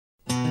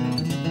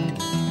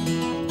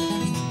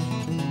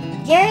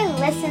You're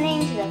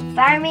listening to the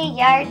Farmy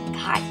Yard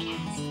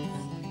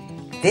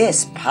Podcast.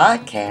 This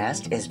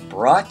podcast is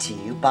brought to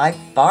you by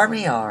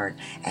Farmy Yard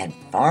and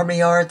Farmy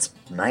Yard's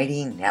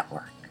Mighty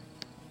Network.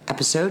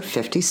 Episode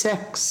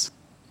 56.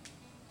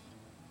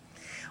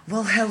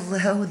 Well,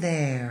 hello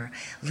there.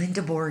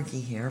 Linda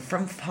Borgie here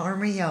from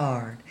Farmy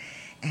Yard.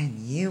 And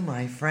you,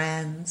 my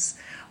friends,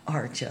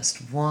 are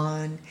just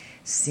one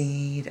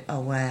seed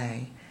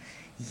away.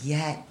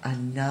 Yet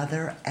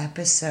another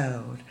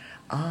episode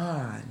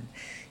on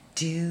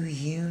Do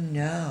You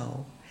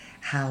Know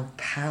How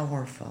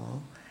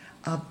Powerful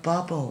a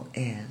Bubble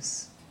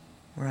Is?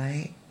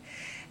 Right?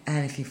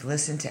 And if you've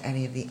listened to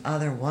any of the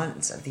other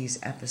ones of these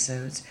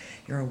episodes,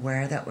 you're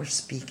aware that we're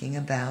speaking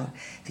about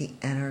the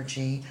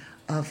energy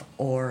of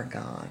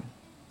Oregon.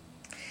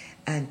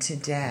 And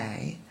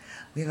today,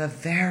 we have a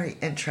very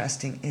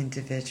interesting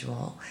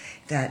individual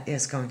that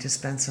is going to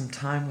spend some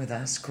time with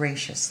us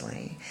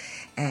graciously.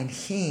 And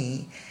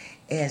he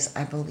is,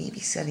 I believe he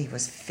said he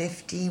was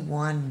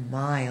 51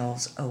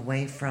 miles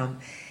away from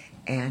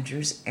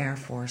Andrews Air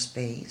Force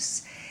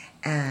Base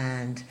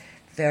and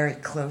very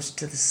close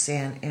to the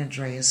San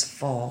Andreas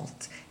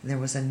Fault. And there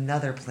was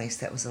another place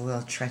that was a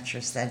little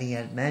treacherous that he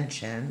had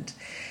mentioned.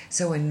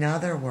 So in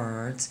other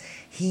words,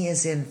 he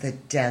is in the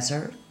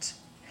desert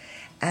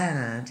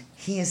and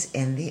he is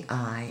in the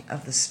eye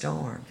of the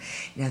storm.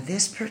 Now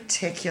this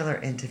particular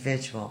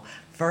individual,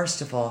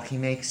 first of all, he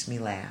makes me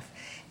laugh.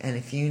 And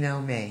if you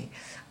know me,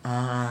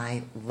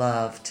 I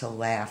love to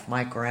laugh.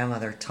 My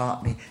grandmother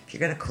taught me, if you're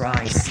going to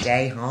cry,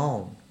 stay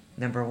home,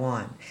 number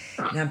one.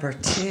 Number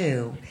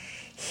two,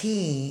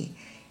 he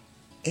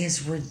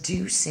is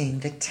reducing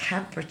the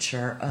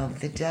temperature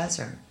of the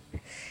desert.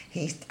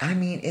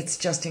 It's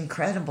just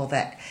incredible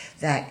that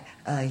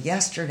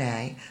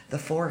yesterday the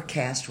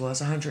forecast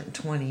was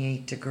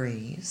 128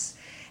 degrees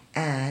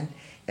and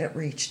it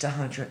reached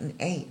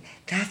 108.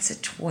 That's a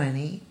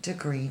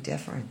 20-degree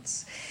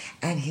difference.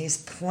 And his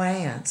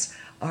plants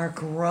are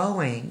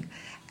growing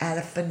at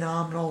a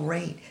phenomenal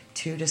rate,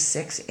 2 to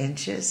 6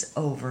 inches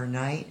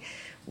overnight.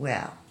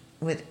 Well,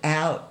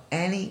 without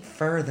any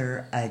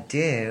further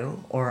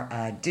ado, or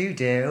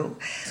do,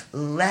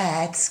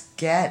 let's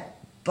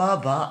get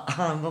Bubba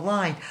on the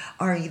line.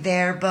 Are you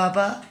there,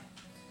 Bubba?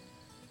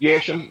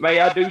 Yes, and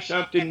may I do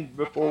something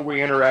before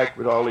we interact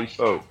with all these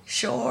folks?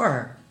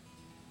 Sure.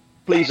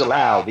 Please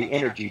allow the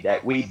energy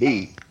that we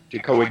be to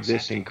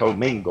coexist and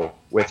commingle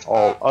with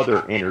all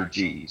other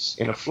energies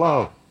in a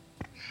flow.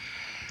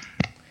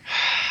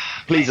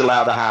 Please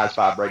allow the highest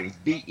vibrating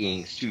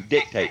beings to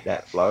dictate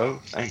that flow.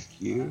 Thank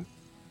you.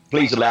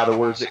 Please allow the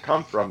words that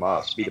come from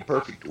us be the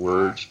perfect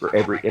words for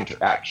every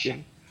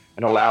interaction,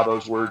 and allow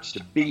those words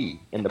to be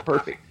in the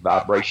perfect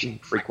vibration,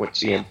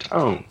 frequency, and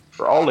tone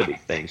for all living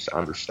things to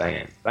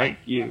understand. Thank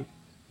you.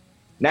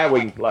 Now we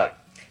can play.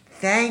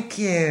 Thank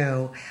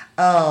you.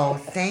 Oh,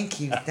 thank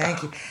you.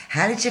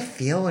 How did you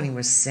feel when he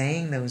was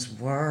saying those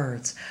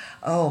words?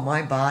 Oh,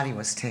 my body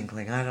was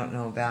tingling. I don't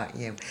know about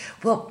you.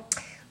 Well,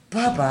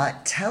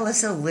 Bubba, tell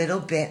us a little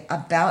bit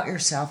about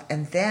yourself,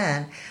 and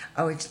then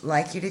I would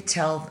like you to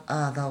tell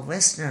the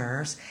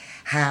listeners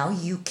how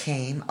you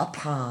came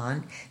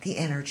upon the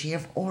energy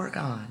of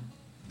Oregon.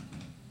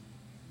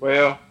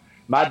 Well,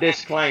 my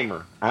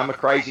disclaimer, I'm a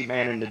crazy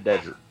man in the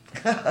desert.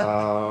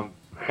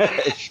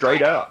 It's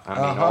straight up.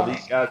 All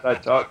these guys I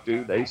talk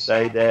to, they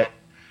say that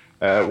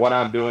what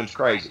I'm doing is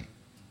crazy.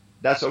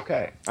 That's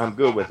okay. I'm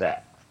good with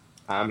that.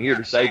 I'm here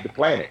to save the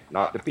planet,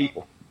 not the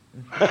people.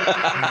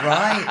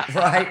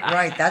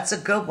 Right. That's a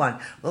good one.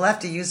 We'll have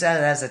to use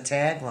that as a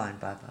tagline,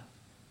 Bubba.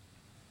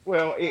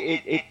 Well,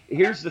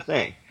 here's the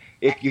thing.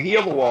 If you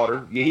heal the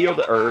water, you heal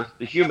the earth,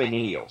 the human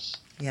heals.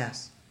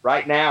 Yes.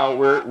 Right now,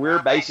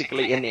 we're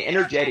basically in the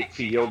energetic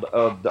field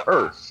of the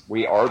earth.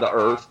 We are the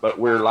earth, but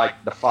we're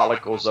like the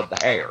follicles of the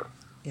hair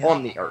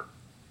on the earth.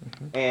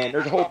 Mm-hmm. And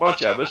there's a whole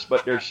bunch of us,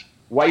 but there's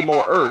way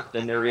more earth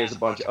than there is a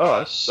bunch of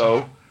us.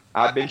 So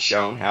I've been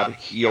shown how to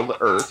heal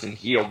the earth and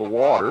heal the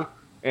water,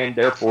 and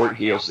therefore it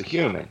heals the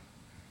human.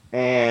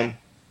 And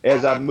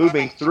as I'm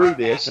moving through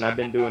this, and I've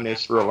been doing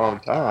this for a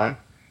long time,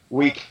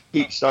 we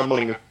keep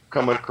coming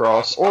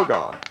across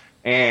Oregon.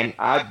 And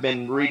I've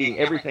been reading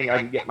everything I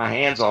can get my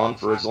hands on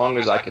for as long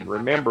as I can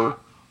remember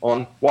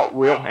on what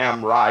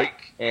Wilhelm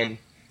Reich and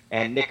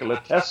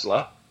Nikola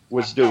Tesla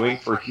was doing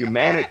for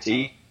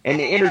humanity and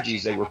the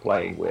energies they were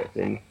playing with.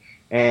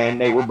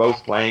 And they were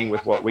both playing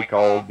with what we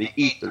call the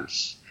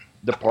ethers,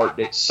 the part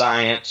that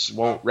science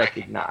won't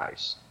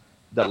recognize,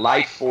 the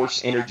life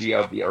force energy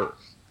of the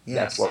earth. Yes.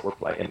 That's what we're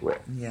playing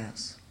with.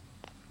 Yes.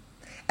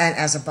 And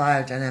as a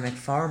biodynamic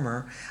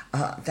farmer,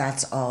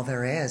 that's all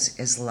there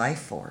is life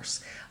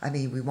force.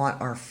 We want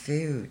our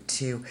food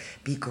to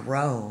be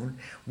grown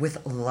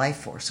with life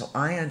force. So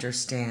I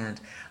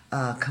understand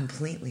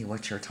completely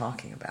what you're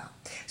talking about.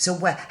 So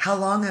how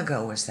long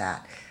ago was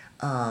that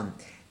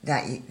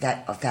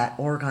that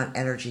Oregon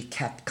energy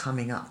kept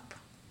coming up?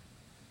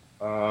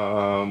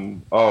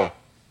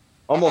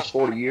 Almost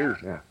 40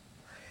 years now.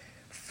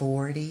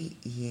 40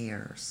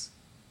 years.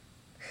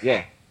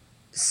 Yeah.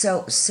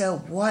 So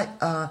what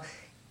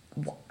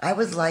I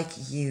would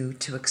like you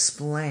to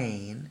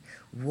explain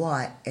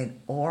what an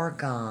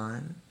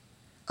orgone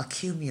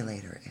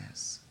accumulator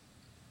is.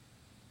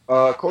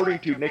 According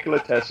to Nikola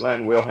Tesla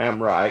and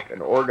Wilhelm Reich, an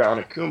orgone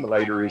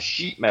accumulator is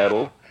sheet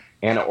metal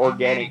and an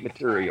organic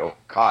material,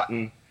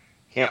 cotton,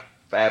 hemp,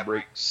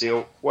 fabric,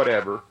 silk,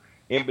 whatever,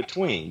 in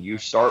between. You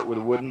start with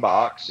a wooden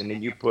box, and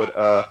then you put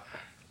a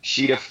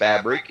sheet of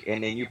fabric,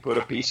 and then you put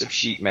a piece of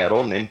sheet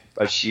metal, and then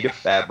a sheet of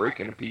fabric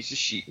and a piece of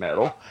sheet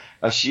metal,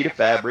 a sheet of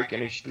fabric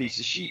and a piece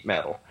of sheet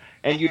metal.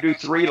 And you do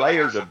 3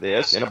 layers of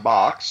this in a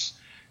box,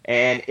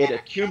 and it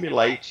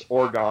accumulates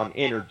orgone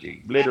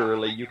energy.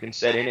 Literally, you can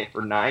sit in it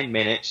for 9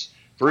 minutes,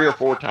 3 or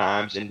 4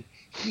 times, and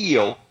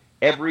heal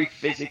every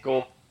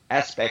physical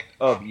aspect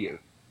of you.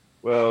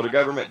 Well, the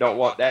government don't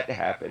want that to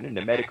happen, and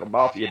the medical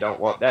mafia don't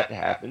want that to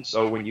happen.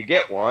 So when you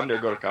get one, they're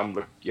going to come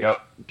look you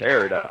up and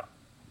tear it up.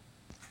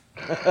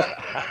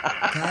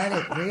 Got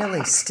it,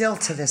 really? Still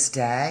to this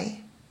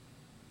day?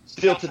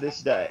 Still to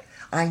this day.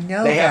 I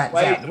know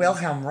that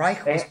Wilhelm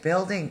Reich was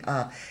built an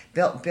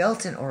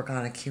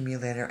orgone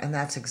accumulator, and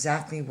that's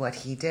exactly what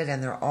he did.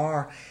 And there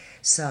are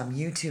some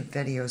YouTube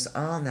videos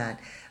on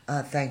that,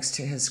 thanks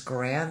to his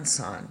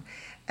grandson.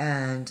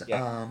 And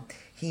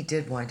he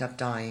did wind up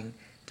dying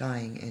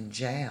in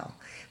jail.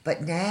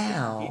 But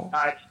now... He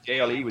died in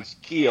jail. He was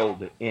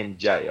killed in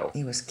jail.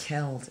 He was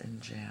killed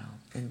in jail.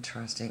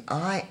 Interesting.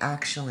 I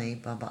actually,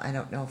 Bubba, I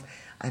don't know if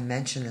I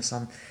mentioned this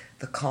on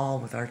the call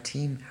with our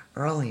team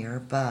earlier,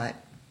 but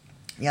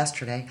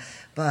yesterday,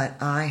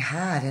 but I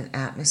had an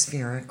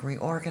atmospheric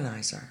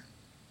reorganizer.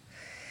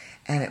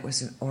 And it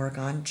was an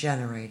orgone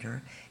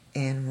generator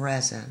in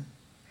resin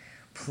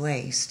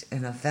placed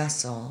in a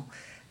vessel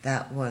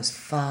that was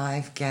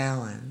 5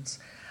 gallons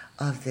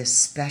of this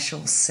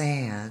special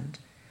sand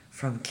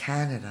from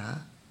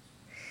Canada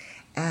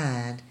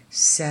and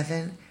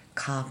 7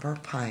 copper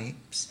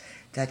pipes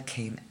that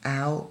came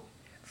out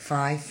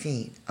 5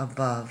 feet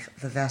above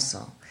the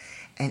vessel,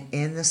 and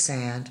in the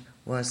sand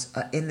was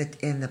in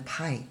the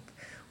pipe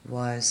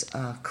was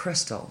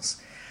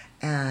crystals,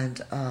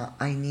 and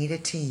I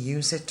needed to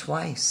use it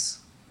twice.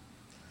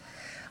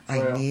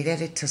 I needed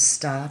it to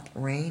stop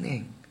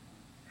raining,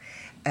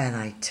 and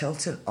I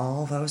tilted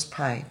all those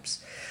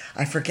pipes.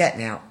 I forget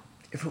now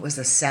if it was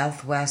the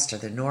southwest or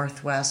the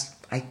northwest.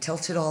 I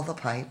tilted all the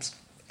pipes,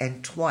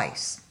 and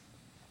twice,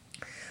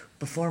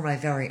 before my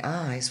very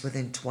eyes,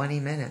 within 20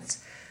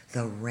 minutes,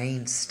 the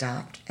rain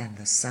stopped and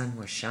the sun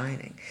was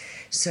shining.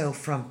 So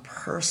from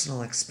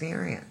personal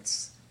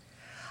experience,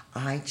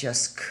 I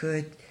just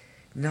could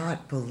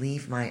not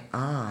believe my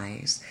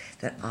eyes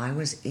that I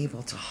was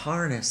able to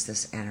harness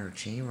this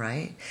energy,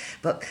 right?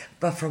 But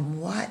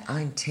from what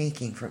I'm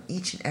taking from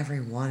each and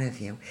every one of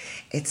you,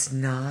 it's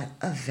not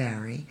a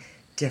very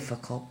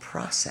difficult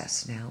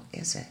process now,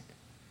 is it?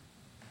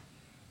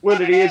 Well,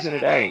 it is and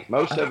it ain't.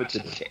 Most of it's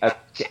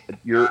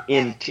your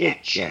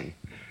intention.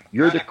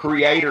 You're the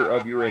creator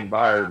of your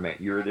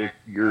environment.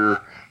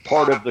 You're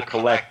part of the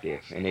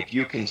collective. And if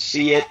you can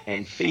see it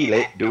and feel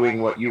it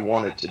doing what you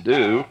want it to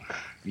do,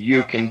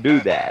 you can do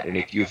that. And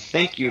if you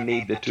think you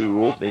need the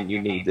tool, then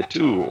you need the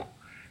tool.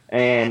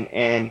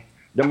 And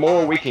the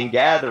more we can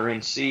gather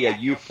and see a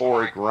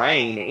euphoric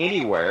rain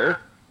anywhere,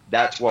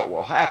 that's what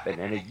will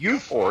happen. And a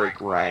euphoric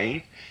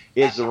rain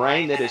is the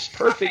rain that is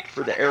perfect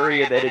for the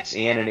area that it's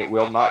in, and it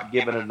will not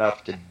give it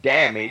enough to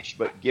damage,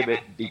 but give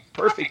it the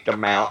perfect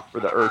amount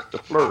for the earth to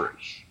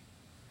flourish.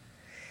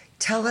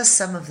 Tell us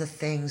some of the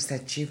things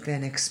that you've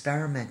been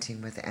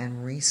experimenting with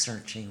and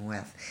researching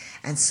with,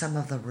 and some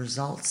of the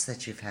results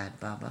that you've had,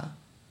 Bubba.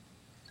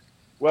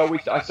 Well,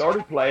 I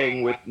started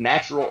playing with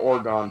natural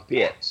orgone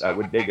pits. I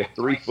would dig a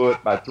 3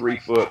 foot by 3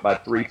 foot by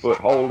 3 foot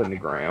hole in the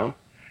ground,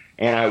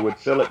 and I would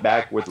fill it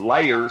back with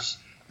layers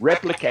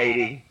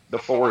replicating the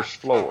forest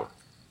floor.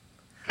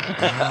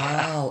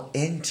 Oh,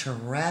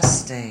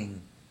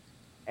 interesting.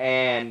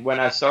 And when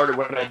I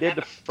did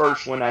the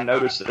first one, I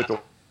noticed that the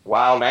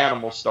wild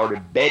animals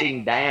started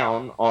bedding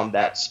down on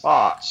that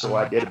spot, so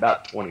I did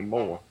about 20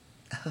 more.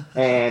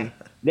 And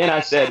then I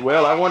said,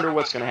 well, I wonder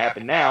what's going to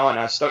happen now, and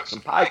I stuck some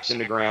pipes in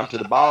the ground to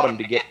the bottom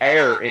to get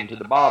air into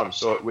the bottom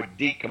so it would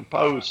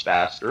decompose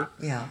faster.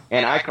 Yeah.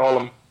 And I call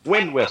them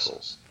wind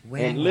whistles.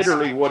 And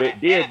literally what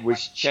it did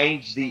was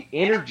change the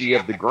energy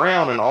of the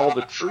ground, and all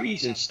the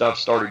trees and stuff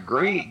started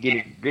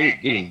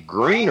getting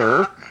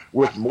greener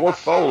with more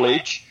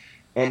foliage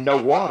and no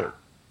water.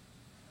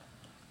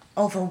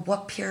 Over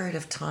what period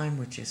of time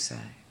would you say?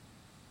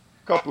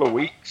 A couple of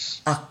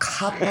weeks. A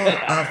couple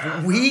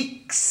of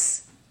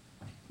weeks?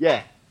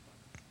 Yeah.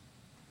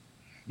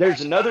 There's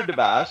another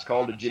device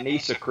called a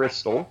Genesa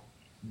crystal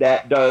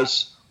that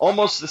does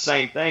almost the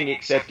same thing,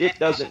 except it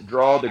doesn't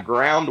draw the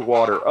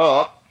groundwater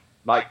up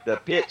like the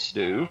pits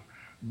do,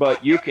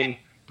 but you can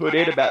put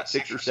it about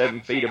 6 or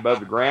 7 feet above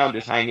the ground,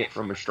 just hang it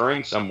from a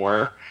string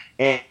somewhere,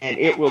 and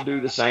it will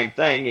do the same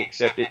thing,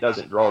 except it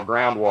doesn't draw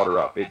groundwater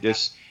up. It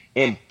just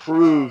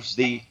improves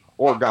the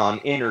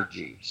orgone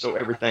energy, so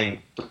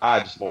everything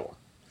thrives more.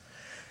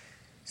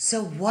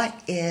 So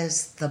what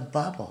is the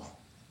bubble?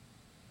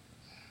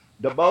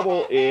 The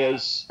bubble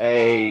is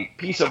a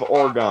piece of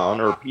orgon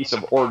or a piece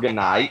of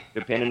organite,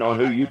 depending on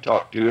who you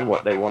talk to and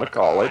what they want to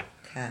call it.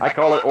 Okay. I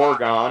call it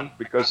orgon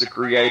because the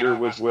creator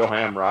was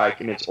Wilhelm Reich,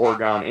 and it's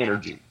orgon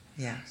energy.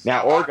 Yes.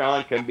 Now,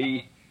 orgon can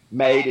be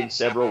made in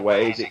several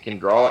ways. It can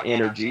draw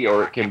energy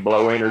or it can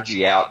blow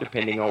energy out,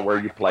 depending on where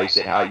you place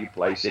it, how you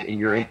place it, and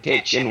your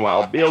intention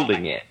while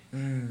building it.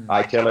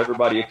 I tell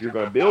everybody, if you're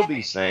going to build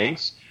these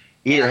things,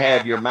 either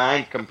have your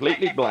mind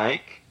completely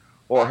blank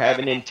or have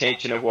an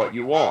intention of what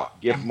you want.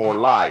 Give more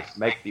life,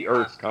 make the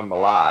earth come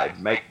alive,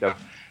 make the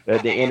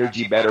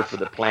energy better for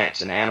the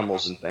plants and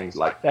animals and things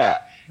like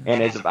that.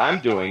 And as if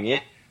I'm doing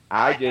it,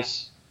 I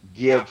just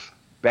give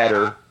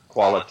better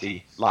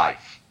quality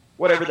life,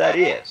 whatever that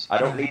is. I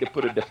don't need to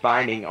put a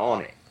defining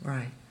on it.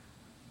 Right.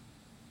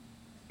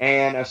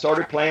 And I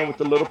started playing with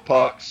the little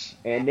pucks,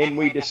 and then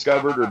we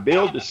discovered, or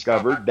Bill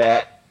discovered,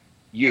 that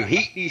you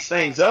heat these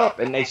things up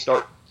and they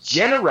start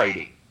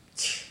generating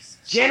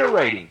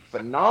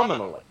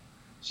phenomenally.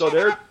 So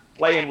they're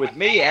playing with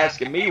me,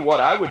 asking me what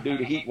I would do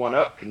to heat one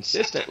up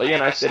consistently,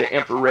 and I said an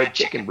infrared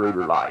chicken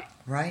brooder light.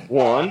 Right.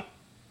 One,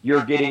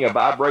 you're getting a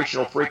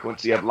vibrational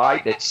frequency of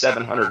light that's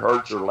 700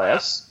 hertz or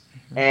less,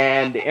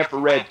 and the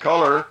infrared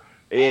color,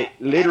 it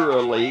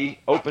literally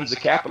opens a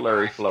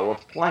capillary flow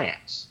of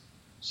plants.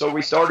 So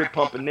we started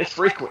pumping this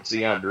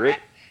frequency under it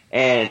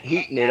and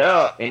heating it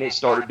up, and it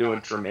started doing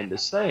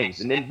tremendous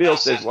things. And then Bill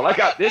says, well, I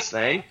got this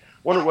thing.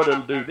 Wonder what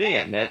it'll do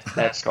then.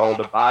 That's called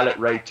a violet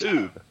ray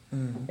tube.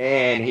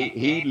 And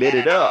he lit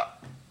it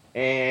up,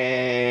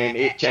 and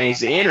it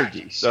changed the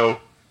energy. So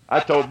I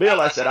told Bill,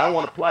 I said, I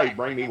want to play.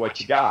 Bring me what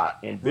you got.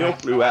 And Bill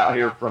flew out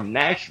here from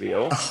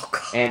Nashville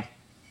and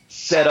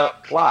set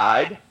up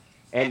Clyde.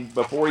 And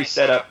before he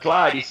set up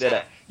Clyde, he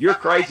said, you're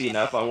crazy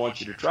enough. I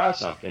want you to try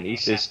something. He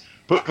says,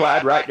 put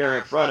Clyde right there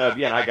in front of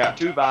you, and I got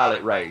 2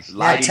 violet rays.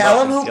 Now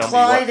tell him who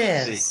Clyde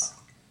is.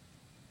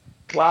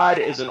 Clyde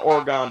is an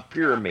orgon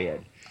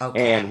pyramid.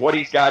 Okay. And what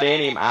he's got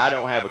in him, I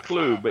don't have a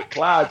clue, but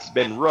Clyde's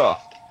been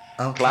roughed.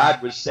 Okay.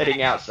 Clyde was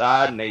sitting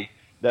outside, and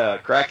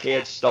the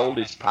crackheads stole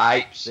his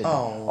pipes and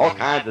all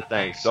kinds of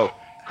things. So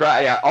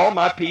all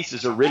my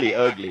pieces are really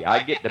ugly.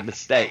 I get the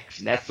mistakes,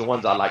 and that's the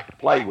ones I like to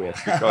play with,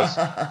 because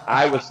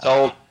I was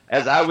told,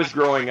 as I was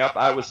growing up,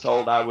 I was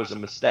told I was a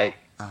mistake.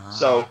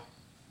 So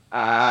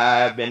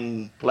I've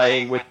been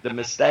playing with the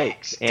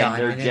mistakes, and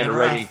they're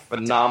generating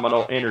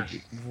phenomenal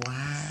energy.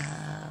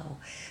 Wow.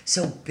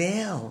 So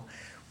Bill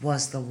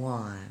was the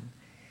one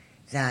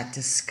that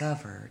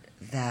discovered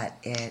that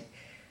it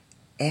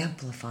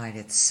amplified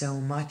it so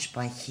much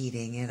by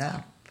heating it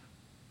up.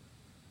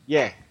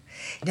 Yeah.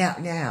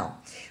 Now,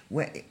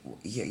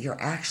 you're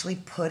actually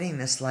putting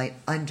this light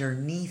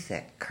underneath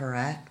it,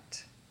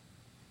 correct?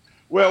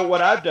 Well,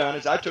 what I've done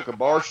is I took a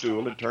bar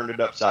stool and turned it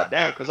upside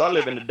down, because I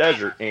live in the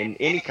desert, and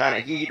any kind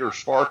of heat or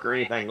spark or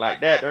anything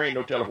like that, there ain't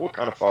no telling what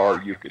kind of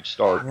fire you could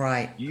start.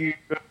 Right.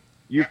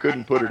 You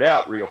couldn't put it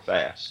out real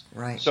fast.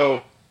 Right.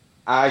 So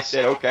I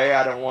said, okay,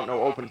 I don't want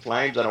no open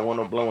flames. I don't want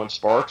no blowing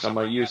sparks. I'm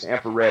going to use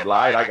infrared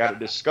light. I got to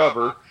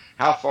discover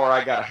how far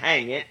I got to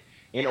hang it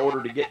in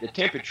order to get the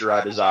temperature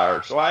I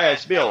desire. So I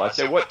asked Bill, I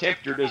said, what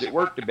temperature does it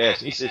work the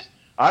best? And he says,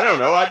 I don't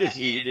know. I just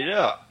heated it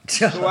up.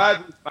 So I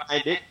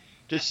refined it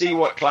to see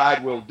what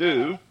Clyde will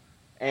do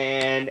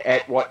and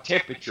at what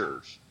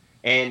temperatures.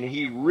 And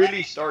he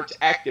really starts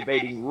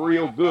activating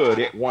real good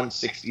at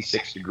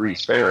 166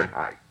 degrees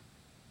Fahrenheit.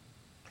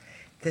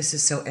 This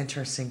is so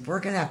interesting. We're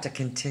going to have to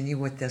continue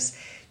with this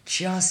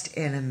just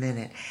in a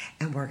minute.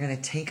 And we're going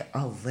to take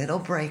a little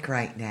break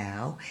right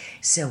now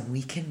so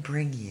we can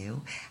bring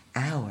you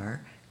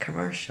our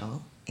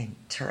commercial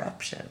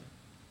interruption.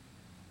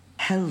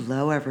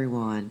 Hello,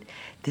 everyone.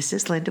 This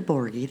is Linda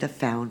Borghi, the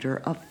founder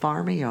of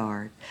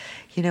Farmyard.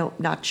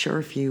 Not sure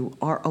if you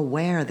are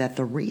aware that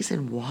the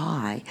reason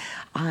why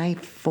I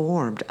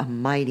formed a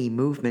mighty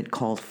movement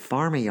called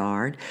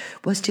Farmyard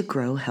was to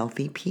grow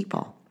healthy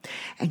people.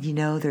 And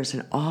there's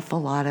an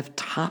awful lot of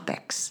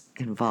topics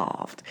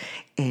involved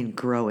in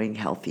growing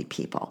healthy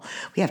people.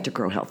 We have to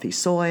grow healthy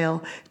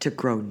soil to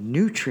grow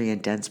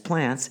nutrient-dense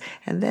plants,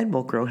 and then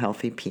we'll grow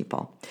healthy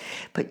people.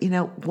 But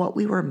what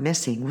we were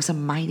missing was a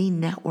mighty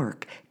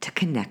network to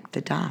connect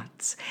the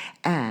dots.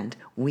 And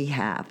we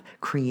have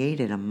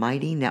created a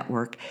mighty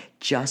network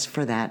just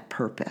for that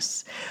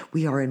purpose.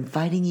 We are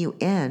inviting you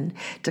in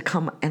to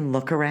come and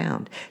look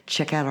around.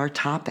 Check out our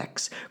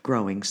topics: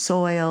 growing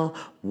soil,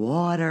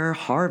 water,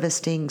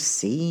 harvesting,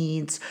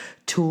 seeds,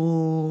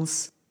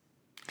 tools.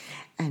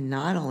 And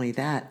not only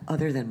that,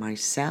 other than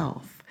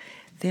myself,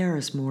 there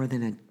is more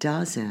than a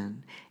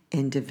dozen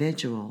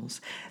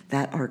individuals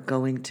that are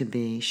going to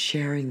be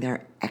sharing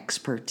their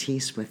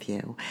expertise with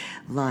you,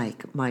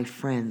 like my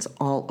friends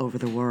all over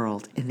the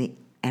world in the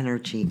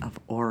energy of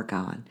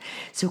Oregon.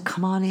 So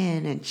come on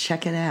in and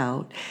check it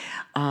out.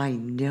 I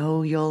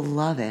know you'll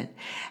love it,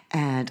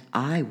 and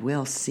I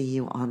will see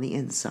you on the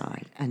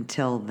inside.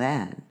 Until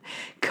then,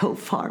 go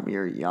farm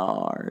your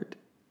yard.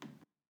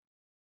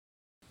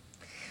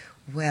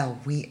 Well,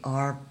 we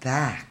are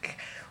back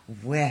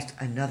with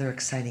another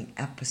exciting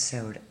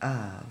episode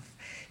of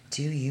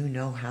Do you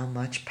know how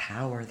much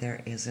power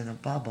there is in a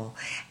bubble?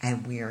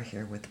 And we are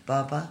here with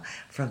Bubba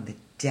from the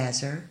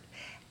desert,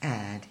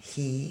 and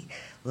he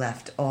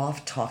left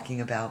off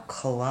talking about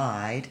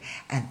Collide,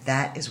 and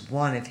that is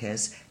one of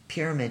his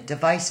pyramid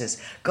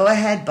devices. Go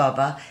ahead,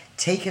 Bubba.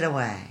 Take it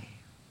away.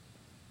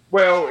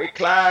 Well,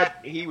 Clyde,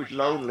 he was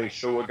lonely,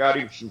 so I got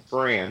him some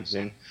friends.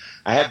 And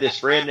I have this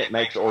friend that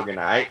makes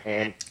orgonite,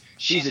 and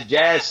she's a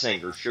jazz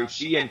singer, so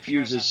she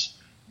infuses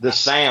the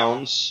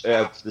sounds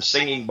of the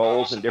singing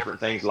bowls and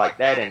different things like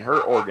that in her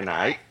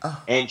orgonite.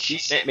 Oh. And she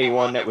sent me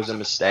one that was a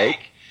mistake,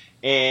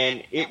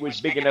 and it was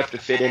big enough to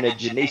fit in a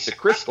Genesis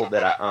crystal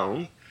that I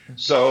own.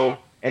 So,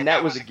 and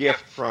that was a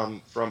gift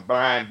from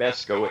Brian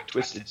Besco at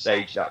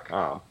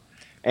twistedsage.com.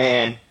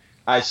 And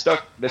I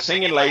stuck the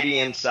singing lady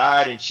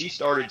inside, and she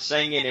started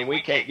singing, and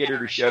we can't get her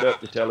to shut up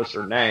to tell us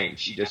her name.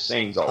 She just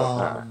sings all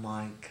the time. Oh,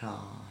 my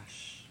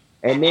gosh.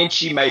 And then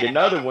she made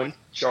another one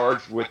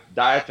charged with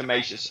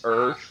diatomaceous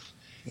earth,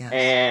 Yes.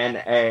 and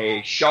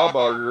a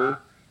Schauberger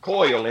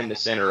coil in the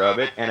center of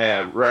it, and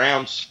a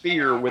round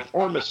sphere with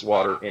Ormus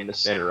water in the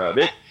center of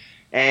it.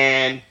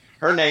 And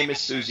her name is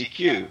Susie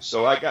Q.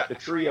 So I got the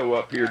trio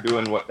up here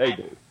doing what they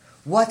do.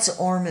 What's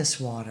Ormus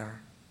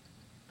water?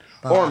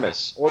 Bubba?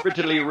 Ormus,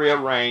 orbitally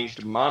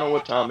rearranged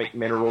monoatomic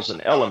minerals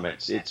and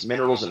elements. It's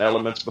minerals and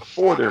elements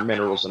before they're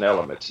minerals and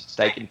elements. It's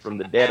taken from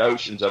the dead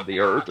oceans of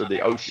the earth or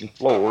the ocean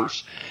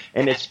floors,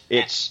 and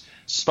it's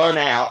spun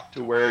out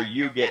to where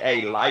you get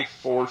a life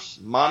force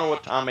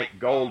monoatomic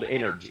gold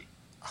energy.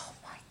 Oh,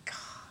 my God.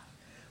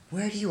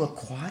 Where do you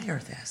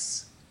acquire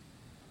this?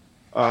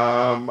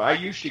 I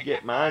used to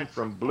get mine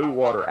from Blue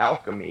Water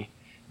Alchemy,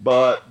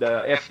 but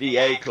the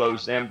FDA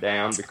closed them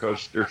down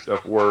because their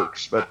stuff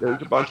works. But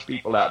there's a bunch of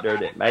people out there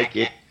that make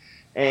it.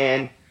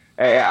 And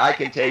I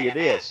can tell you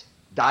this,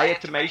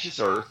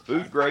 diatomaceous earth,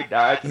 food-grade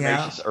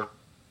diatomaceous earth,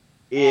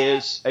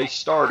 is a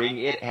starting.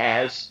 It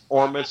has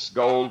Ormus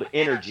gold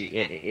energy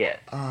in it.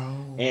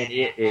 Oh. And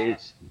it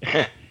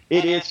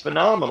is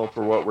phenomenal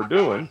for what we're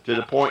doing, to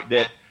the point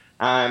that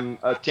I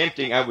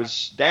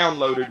was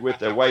downloaded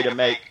with a way to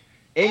make,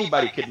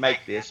 anybody could make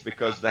this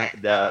because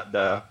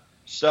the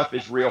stuff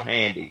is real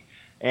handy.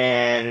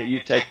 And you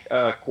take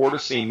a quart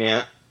of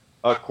cement,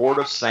 a quart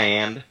of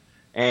sand,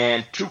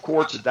 and 2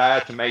 quarts of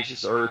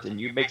diatomaceous earth, and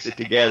you mix it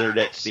together,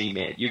 that's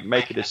cement. You can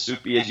make it as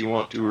soupy as you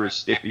want to or as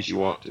stiff as you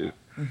want to.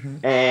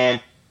 Mm-hmm.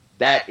 And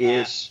that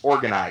is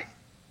orgonite.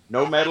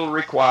 No metal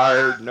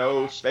required,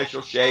 no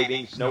special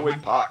shavings, no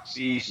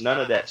epoxies, none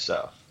of that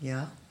stuff.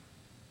 Yeah.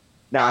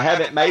 Now, I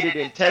haven't made it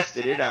and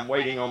tested it. I'm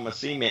waiting on my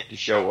cement to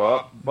show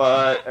up.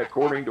 But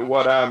according to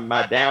what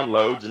my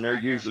downloads, and they're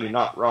usually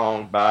not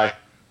wrong by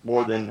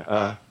more than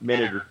a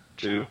minute or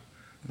two,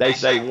 they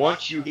say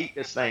once you heat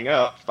this thing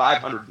up,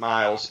 500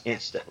 miles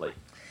instantly.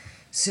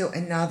 So,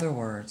 in other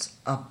words,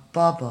 a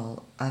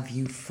bubble of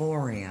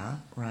euphoria,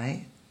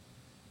 right,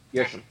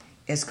 Yes, sir.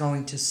 is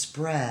going to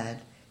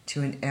spread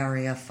to an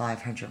area of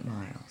 500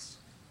 miles.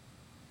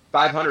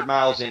 500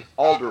 miles in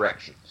all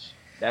directions.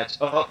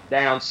 That's up,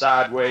 down,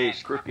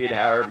 sideways, crooked,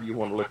 however you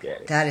want to look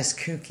at it. That is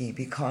kooky,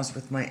 because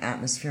with my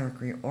atmospheric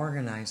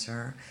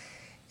reorganizer,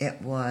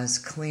 it was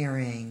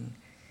clearing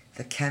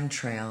the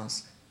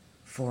chemtrails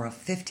for a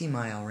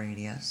 50-mile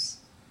radius,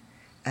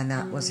 and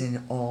that was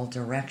in all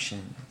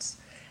directions.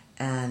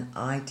 And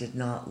I did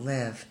not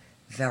live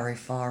very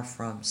far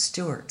from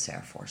Stewart's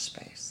Air Force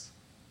Base.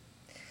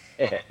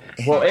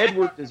 Well,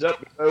 Edwards is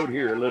up the road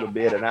here a little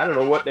bit, and I don't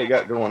know what they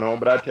got going on,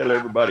 but I tell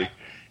everybody,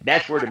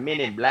 that's where the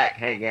men in black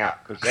hang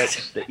out, because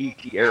that's the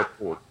ET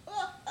airport.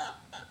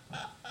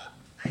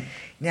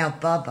 Now,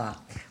 Bubba,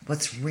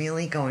 what's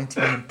really going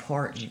to be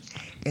important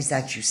is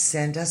that you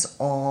send us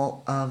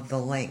all of the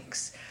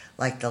links,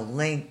 like the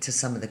link to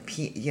some of the,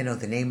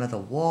 the name of the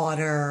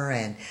water,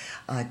 and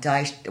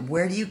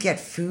where do you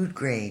get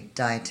food-grade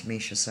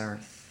diatomaceous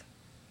earth?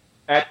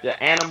 At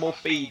the animal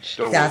feed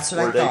store. That's what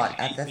I thought,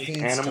 at the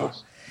feed store.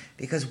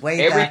 Because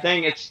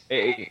everything, it's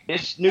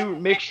this new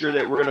mixture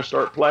that we're going to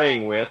start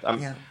playing with.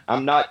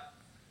 I'm not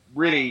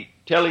really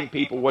telling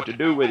people what to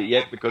do with it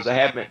yet because I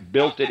haven't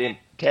built it and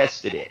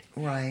tested it.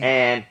 Right.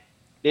 And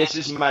this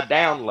is my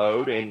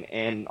download,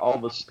 and all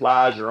the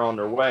supplies are on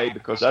their way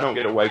because I don't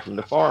get away from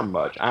the farm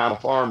much. I'm a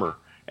farmer.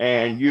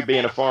 And you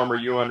being a farmer,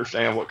 you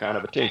understand what kind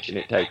of attention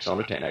it takes on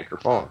a 10-acre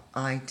farm.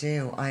 I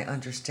do. I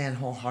understand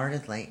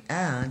wholeheartedly.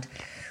 And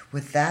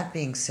with that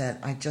being said,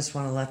 I just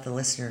want to let the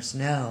listeners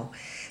know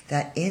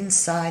that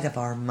inside of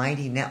our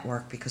mighty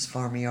network, because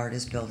Farmyard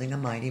is building a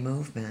mighty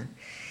movement,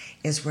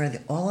 is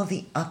where all of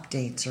the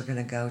updates are going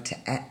to go to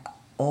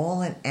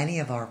all and any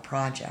of our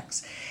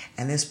projects.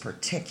 And this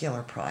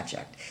particular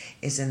project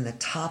is in the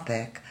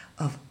topic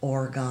of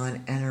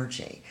orgone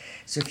energy.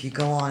 So if you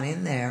go on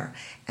in there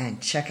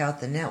and check out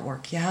the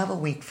network, you have a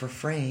week for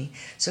free.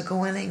 So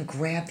go in and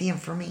grab the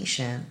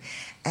information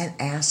and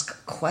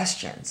ask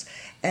questions.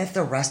 And if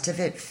the rest of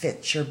it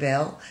fits your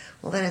bill,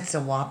 well, then it's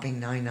a whopping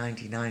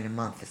 $9.99 a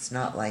month. It's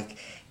not like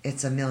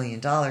it's $1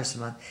 million a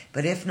month.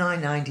 But if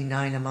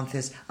 $9.99 a month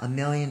is $1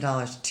 million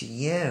to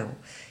you,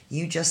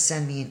 you just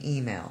send me an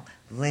email,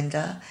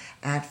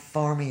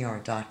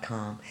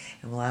 Linda@farmyard.com,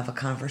 and we'll have a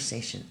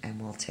conversation,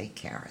 and we'll take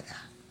care of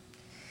that.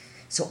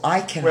 So I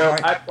can... Well,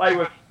 I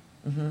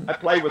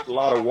play with a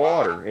lot of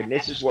water, and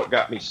this is what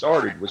got me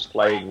started, was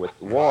playing with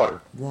the water.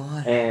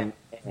 Water. And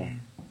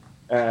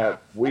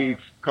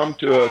we've come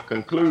to a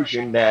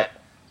conclusion that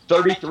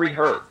 33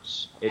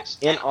 hertz, it's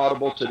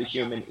inaudible to the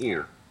human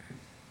ear.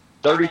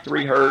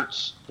 33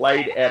 hertz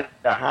played at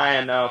a high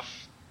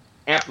enough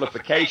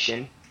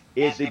amplification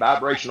is the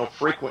vibrational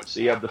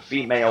frequency of the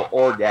female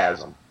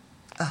orgasm.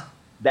 Oh.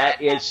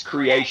 That is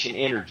creation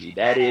energy.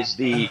 That is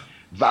the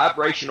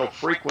vibrational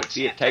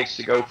frequency it takes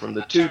to go from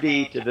the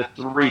 2D to the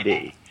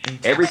 3D.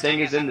 Everything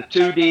is in the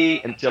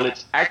 2D until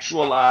it's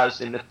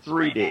actualized in the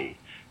 3D.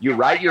 You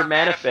write your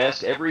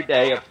manifest every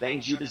day of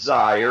things you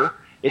desire.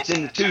 It's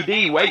in the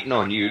 2D waiting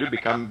on you to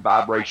become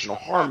vibrational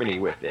harmony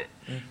with it.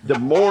 Mm-hmm. The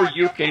more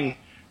you can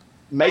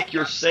make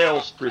your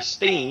cells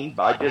pristine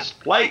by just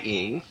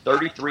playing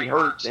 33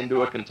 hertz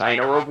into a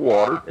container of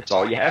water, that's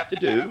all you have to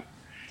do,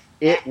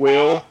 it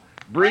will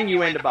bring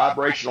you into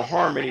vibrational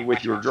harmony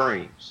with your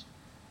dreams.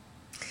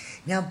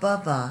 Now,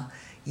 Bubba,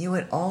 you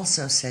had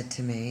also said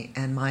to me,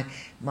 and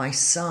my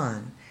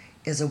son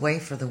is away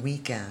for the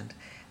weekend,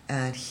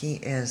 and he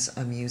is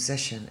a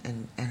musician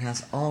and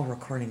has all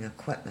recording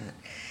equipment,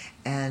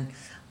 and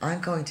I'm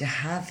going to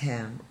have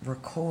him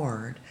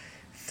record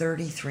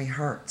 33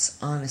 hertz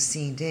on a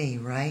CD,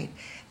 right?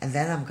 And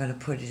then I'm going to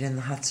put it in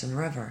the Hudson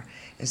River.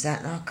 Is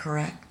that not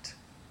correct?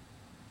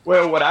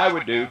 Well, what I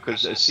would do,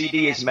 because a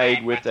CD is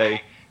made with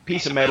a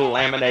piece of metal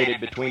laminated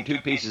between two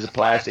pieces of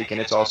plastic, and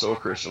it's also a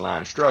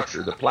crystalline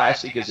structure. The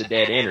plastic is a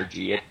dead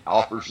energy. It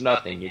offers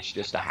nothing. It's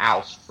just a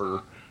house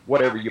for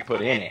whatever you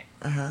put in it.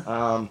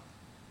 Uh-huh.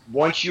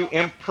 Once you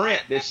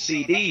imprint this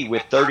CD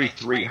with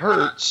 33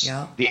 hertz,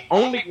 the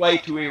only way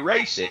to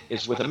erase it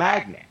is with a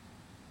magnet.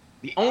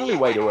 The only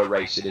way to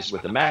erase it is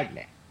with a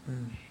magnet.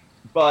 Mm.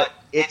 But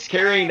it's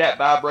carrying that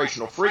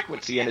vibrational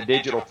frequency in a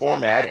digital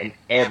format, and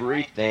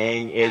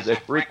everything is a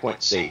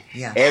frequency.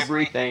 Yes.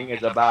 Everything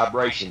is a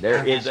vibration.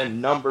 There is a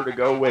number to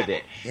go with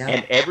it. Yep.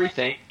 And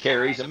everything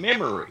carries a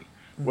memory.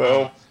 Mm.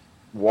 Well,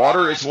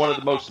 water is one of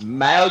the most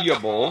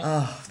malleable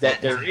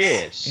that there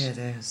is. It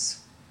is.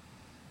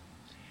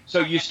 So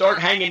you start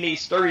hanging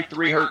these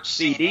 33 hertz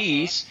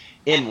CDs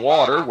in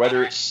water,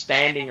 whether it's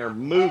standing or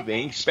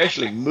moving,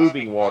 especially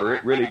moving water.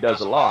 It really does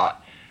a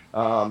lot.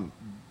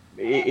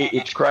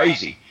 It's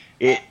crazy.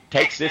 It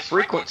takes this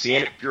frequency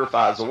and it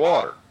purifies the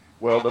water.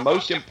 Well, the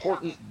most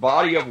important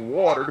body of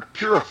water to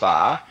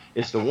purify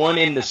is the one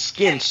in the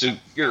skin suit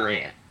you're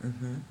in.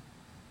 Mm-hmm.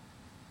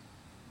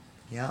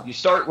 Yeah. You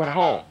start at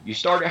home.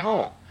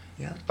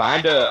 Yeah.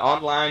 Find an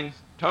online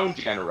tone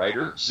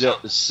generator.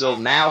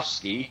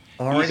 Silnowski.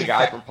 He's a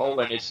guy from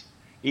Poland.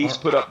 He's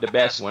put up the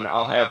best one.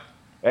 I'll have.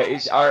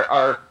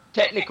 Our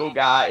technical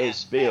guy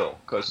is Bill,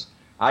 because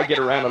I get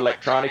around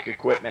electronic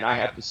equipment, I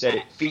have to set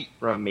it feet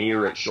from me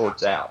or it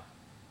shorts out.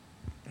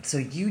 So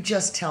you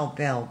just tell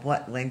Bill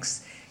what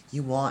links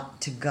you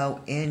want to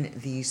go in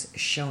these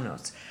show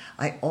notes.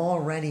 I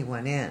already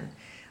went in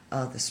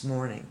this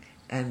morning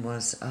and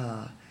was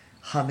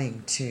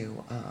humming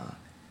to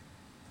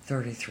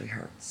 33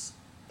 hertz.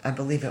 I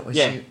believe it was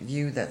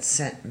you that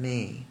sent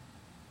me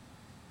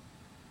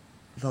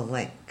the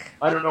link.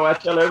 I don't know, I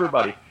tell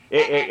everybody.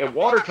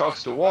 Water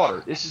talks to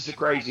water. This is the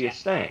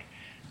craziest thing.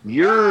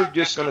 You're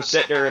just going to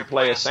sit there and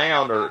play a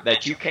sound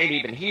that you can't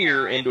even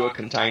hear into a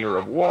container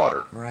of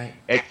water. Right.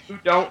 If you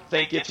don't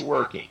think it's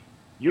working,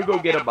 you go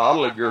get a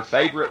bottle of your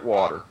favorite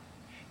water,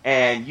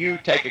 and you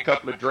take a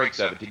couple of drinks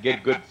of it to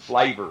get good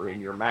flavor in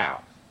your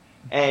mouth.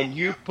 And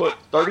you put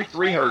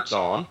 33 hertz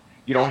on.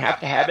 You don't have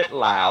to have it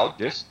loud.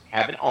 Just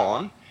have it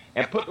on.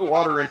 And put the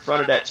water in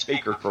front of that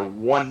speaker for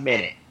 1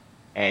 minute.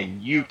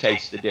 And you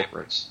taste the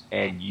difference.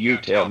 And you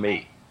tell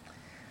me.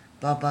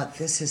 Bubba,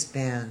 this has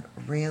been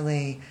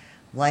really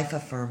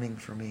life-affirming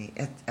for me.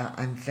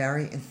 I'm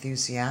very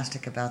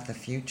enthusiastic about the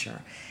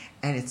future.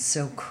 And it's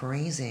so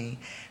crazy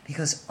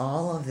because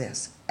all of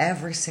this,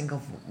 every single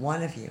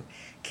one of you,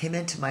 came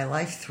into my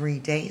life 3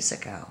 days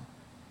ago.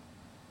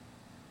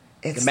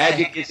 The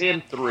magic is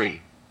in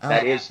 3.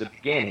 That is the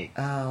beginning.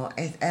 Oh,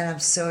 and I'm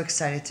so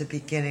excited to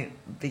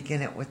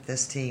begin it with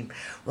this team.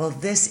 Well,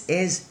 this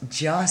is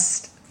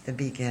just the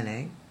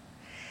beginning.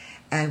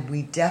 And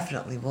we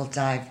definitely will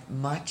dive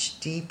much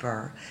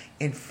deeper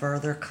in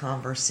further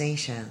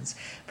conversations.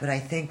 But I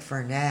think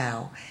for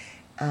now,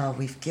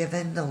 we've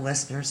given the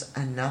listeners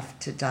enough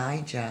to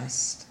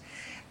digest.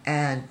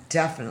 And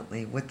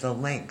definitely with the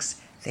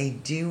links, they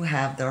do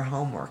have their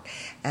homework.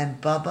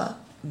 And Bubba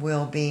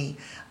will be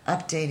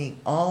updating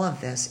all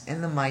of this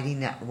in the Mighty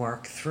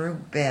Network through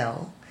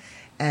Bill.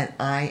 And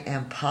I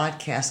am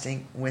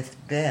podcasting with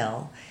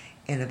Bill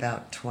in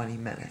about 20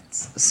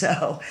 minutes.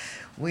 So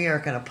we are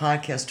going to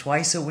podcast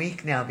twice a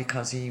week now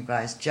because of you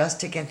guys, just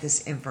to get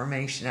this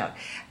information out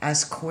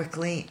as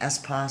quickly as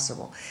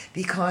possible.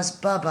 Because,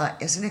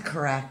 Bubba, isn't it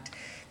correct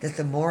that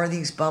the more of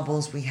these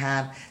bubbles we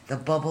have, the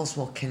bubbles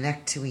will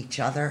connect to each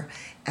other,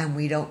 and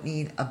we don't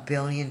need a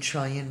billion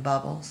trillion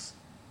bubbles?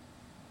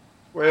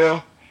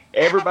 Well,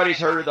 Everybody's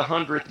heard of the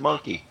 100th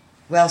monkey.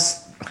 Well,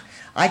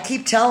 I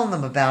keep telling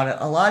them about it.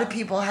 A lot of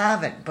people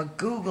haven't, but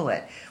Google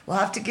it. We'll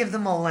have to give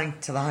them a link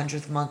to the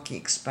 100th monkey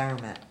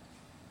experiment.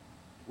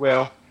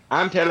 Well,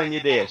 I'm telling you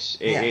this.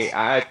 Yes.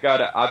 I've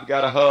got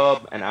a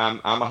hub, and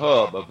I'm a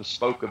hub of a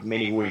spoke of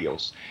many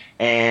wheels,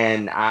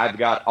 and I've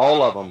got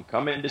all of them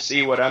coming to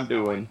see what I'm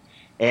doing.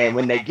 And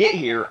when they get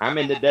here, I'm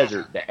in the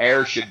desert. The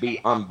air should be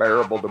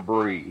unbearable to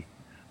breathe.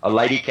 A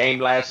lady came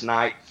last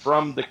night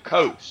from the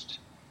coast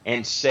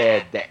and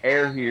said the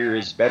air here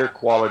is better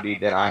quality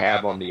than I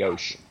have on the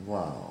ocean.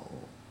 Whoa.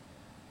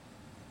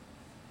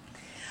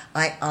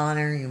 I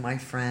honor you, my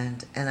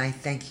friend, and I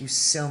thank you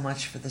so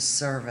much for the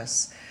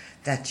service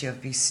that you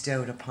have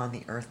bestowed upon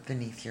the earth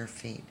beneath your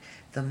feet.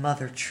 The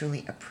mother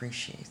truly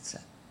appreciates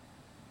it.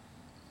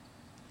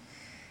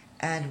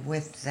 And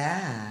with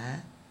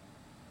that,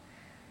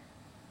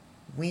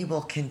 we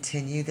will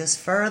continue this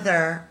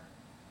further,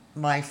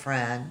 my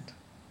friend.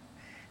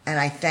 And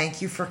I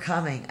thank you for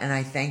coming, and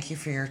I thank you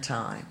for your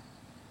time.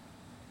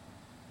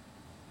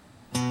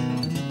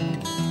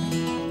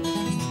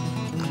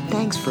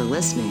 Thanks for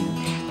listening.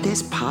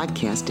 This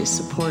podcast is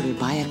supported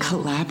by a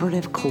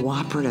collaborative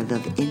cooperative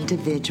of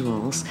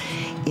individuals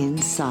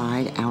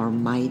inside our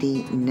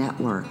mighty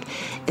network.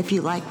 If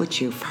you like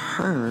what you've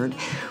heard,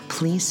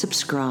 please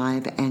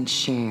subscribe and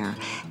share.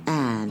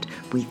 And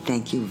we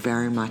thank you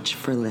very much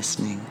for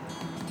listening.